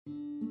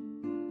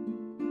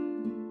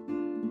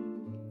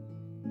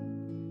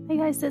Hey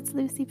guys, it's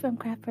Lucy from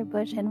Craft for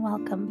Bush and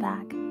welcome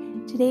back.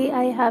 Today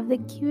I have the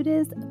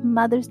cutest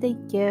Mother's Day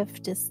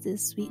gift, just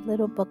this sweet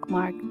little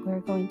bookmark. We're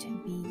going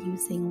to be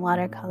using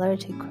watercolor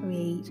to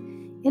create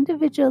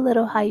individual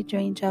little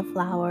hydrangea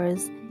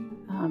flowers.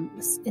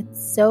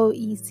 It's so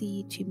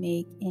easy to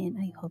make and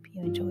I hope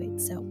you enjoy it.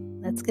 So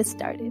let's get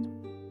started.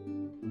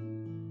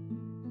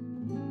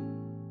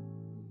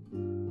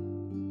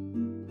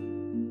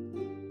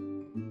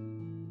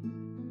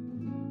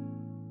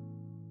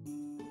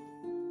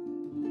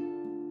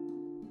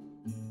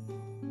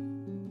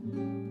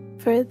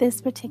 For this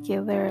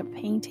particular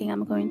painting,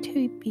 I'm going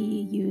to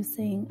be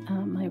using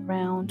my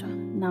round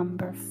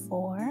number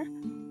 4.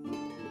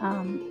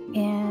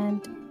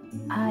 And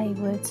I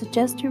would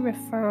suggest you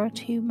refer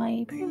to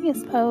my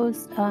previous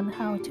post on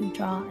how to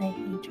draw a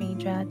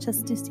hydrangea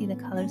just to see the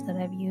colors that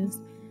I've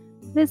used.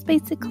 It's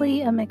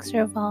basically a mixture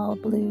of all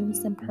blues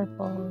and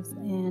purples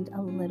and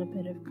a little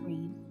bit of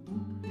green.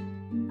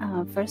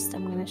 First,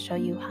 I'm going to show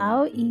you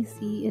how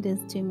easy it is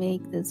to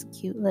make this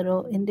cute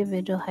little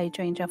individual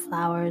hydrangea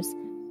flowers.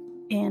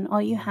 And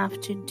all you have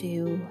to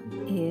do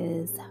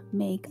is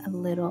make a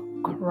little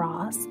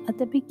cross at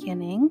the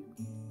beginning.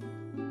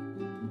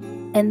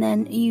 And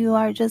then you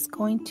are just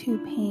going to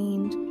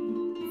paint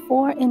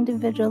 4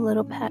 individual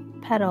little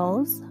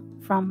petals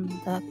from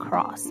the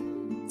cross.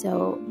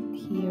 So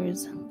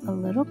here's a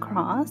little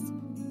cross,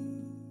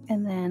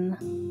 and then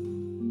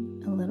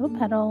a little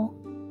petal,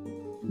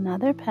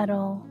 another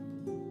petal,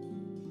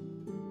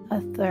 a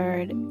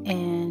third,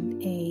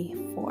 and a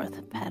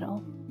 4th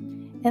petal.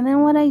 And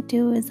then what I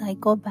do is I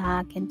go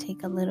back and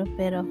take a little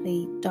bit of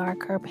a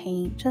darker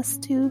paint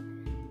just to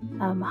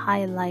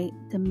highlight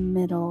the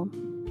middle.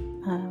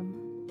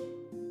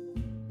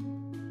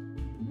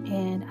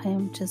 And I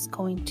am just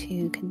going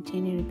to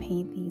continue to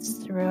paint these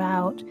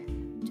throughout,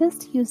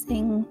 just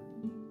using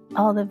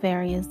all the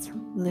various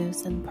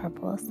blues and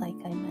purples like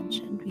I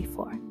mentioned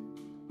before.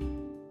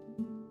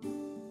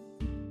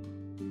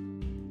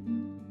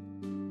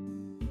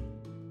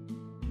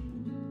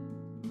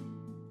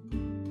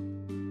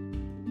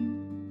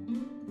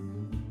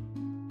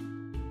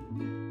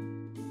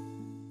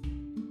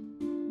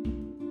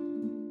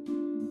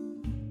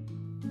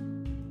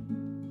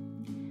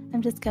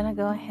 I'm just going to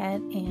go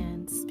ahead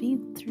and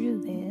speed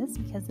through this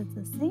because it's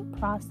the same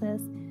process.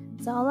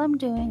 So all I'm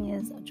doing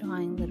is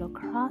drawing little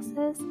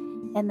crosses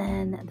and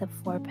then the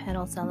 4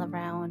 petals all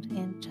around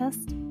and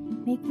just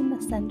making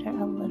the center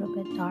a little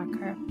bit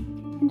darker.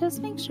 And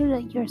just make sure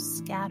that you're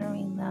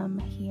scattering them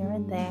here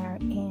and there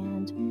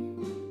and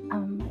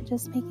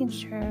just making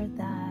sure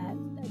that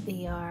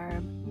they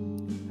are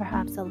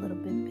perhaps a little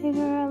bit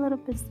bigger, a little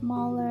bit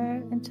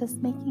smaller, and just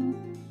making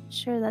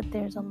sure that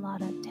there's a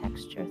lot of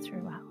texture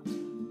throughout.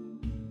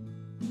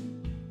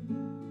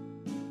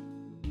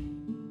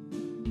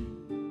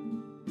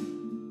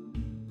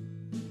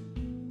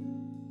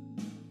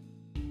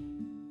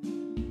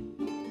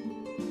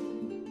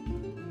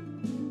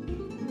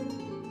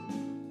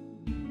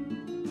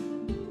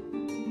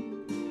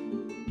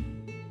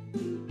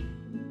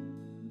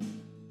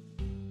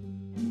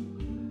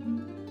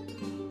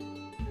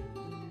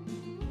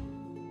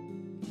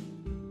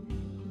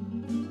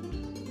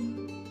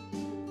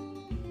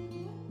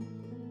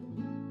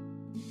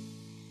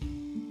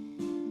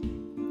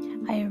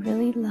 I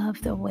really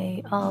love the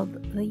way all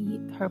the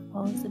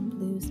purples and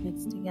blues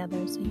mix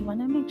together. So you want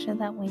to make sure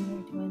that when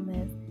you're doing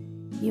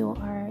this, you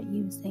are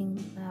using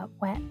the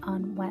wet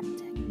on wet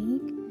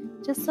technique,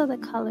 just so the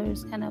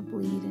colors kind of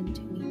bleed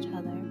into each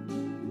other.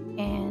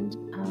 And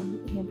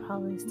you can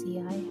probably see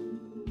I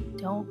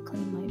don't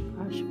clean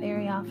my brush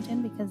very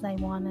often because I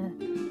want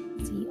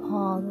to see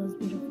all those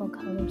beautiful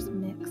colors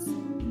mix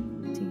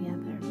together.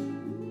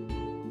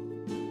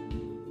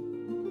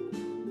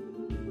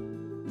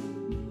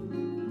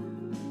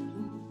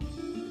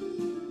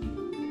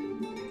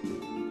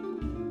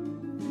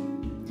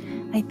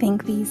 I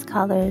think these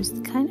colors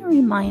kind of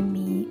remind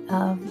me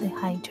of the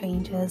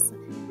hydrangeas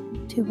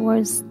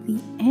towards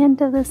the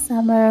end of the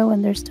summer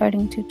when they're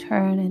starting to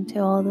turn into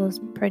all those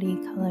pretty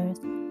colors.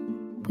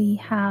 We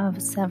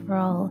have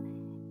several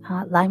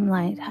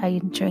limelight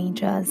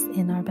hydrangeas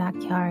in our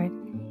backyard,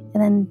 and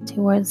then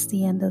towards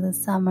the end of the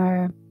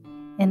summer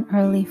and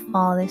early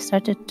fall they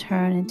start to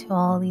turn into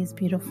all these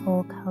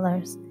beautiful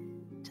colors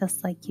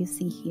just like you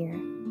see here.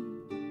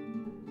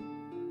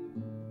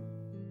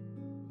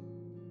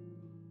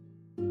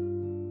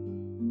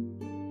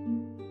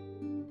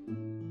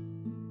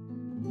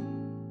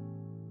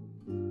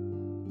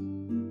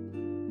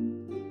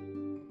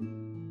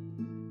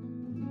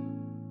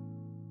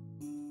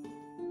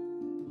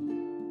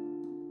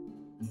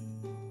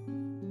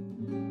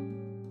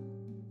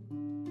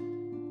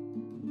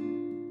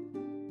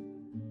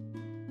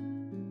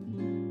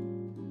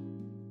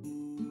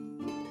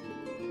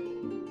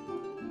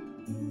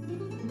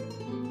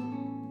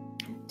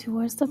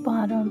 Towards the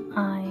bottom,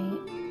 I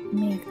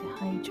make the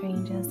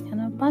hydrangeas kind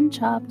of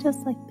bunch up,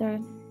 just like they're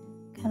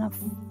kind of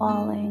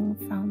falling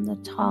from the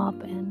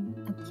top and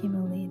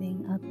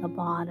accumulating at the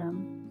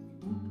bottom.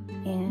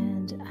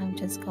 And I'm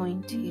just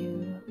going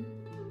to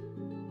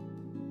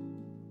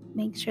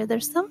make sure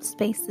there's some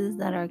spaces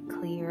that are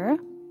clear,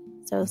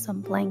 so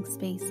some blank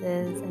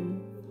spaces,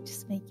 and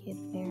just make it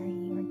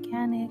very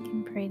organic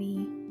and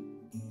pretty.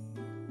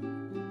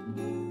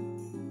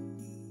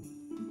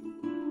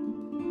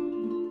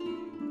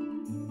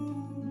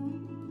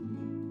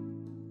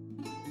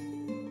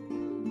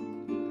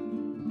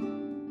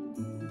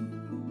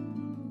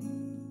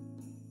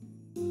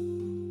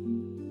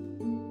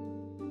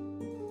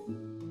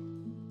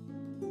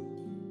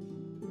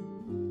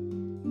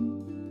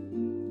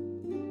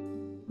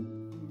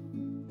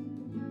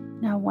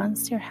 Now,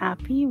 once you're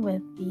happy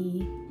with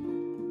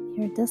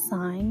your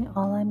design,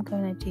 all I'm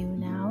going to do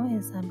now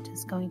is I'm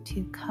just going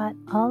to cut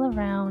all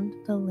around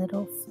the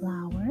little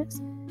flowers.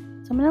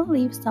 So I'm going to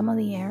leave some of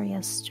the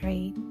area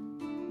straight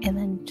and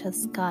then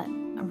just cut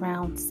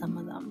around some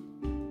of them.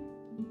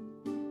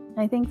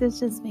 I think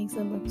this just makes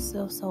it look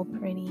so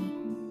pretty.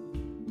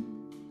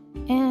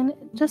 And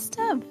just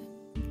a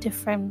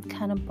different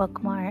kind of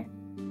bookmark,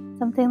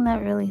 something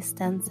that really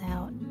stands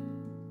out.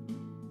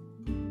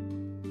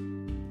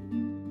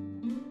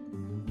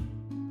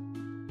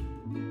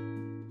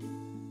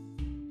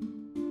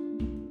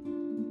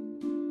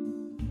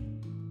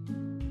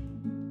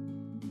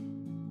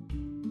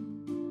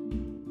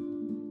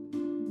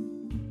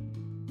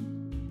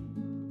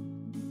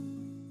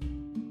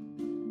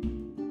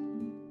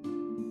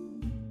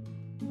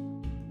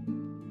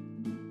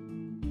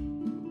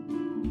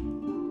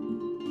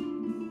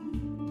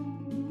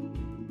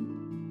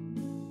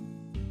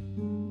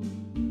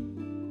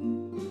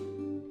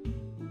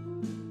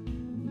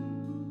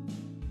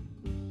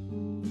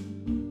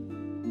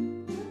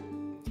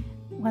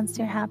 Once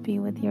you're happy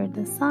with your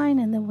design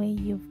and the way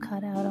you've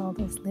cut out all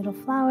those little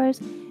flowers,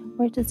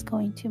 we're just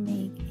going to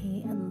make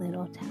a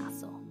little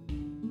tassel.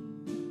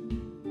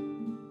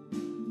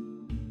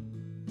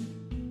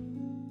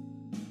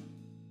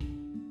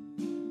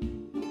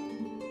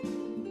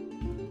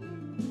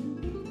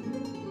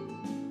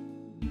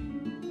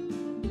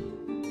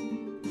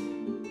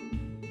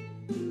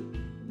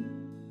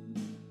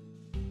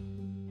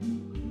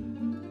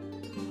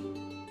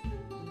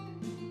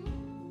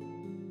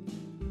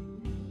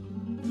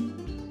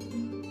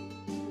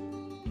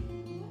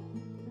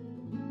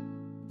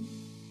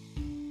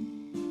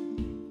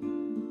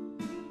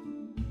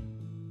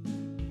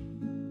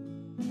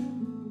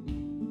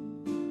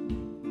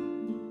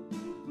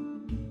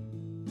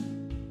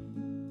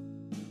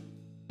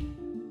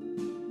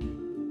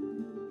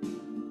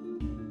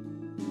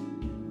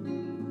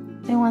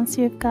 And once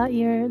you've got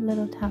your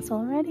little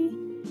tassel ready,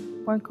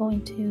 we're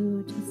going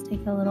to just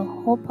take a little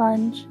hole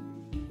punch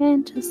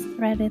and just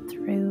thread it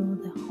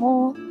through the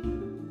hole,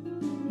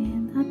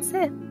 and that's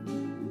it.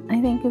 I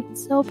think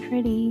it's so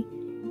pretty,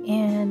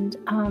 and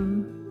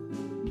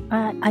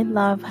I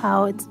love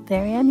how it's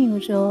very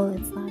unusual.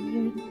 It's not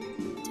your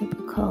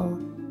typical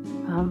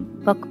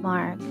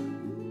bookmark,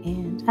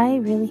 and I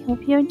really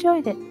hope you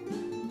enjoyed it.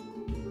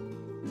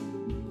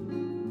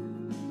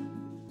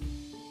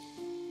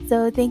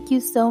 So thank you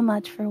so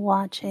much for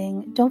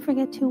watching. Don't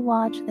forget to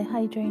watch the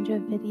hydrangea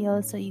video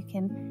so you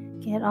can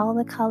get all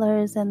the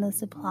colors and the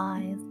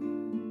supplies.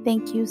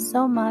 Thank you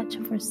so much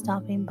for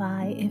stopping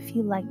by. If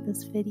you like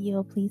this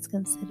video, please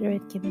consider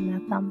it giving a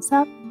thumbs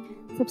up.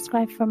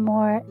 Subscribe for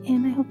more,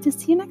 and I hope to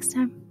see you next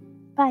time.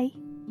 Bye.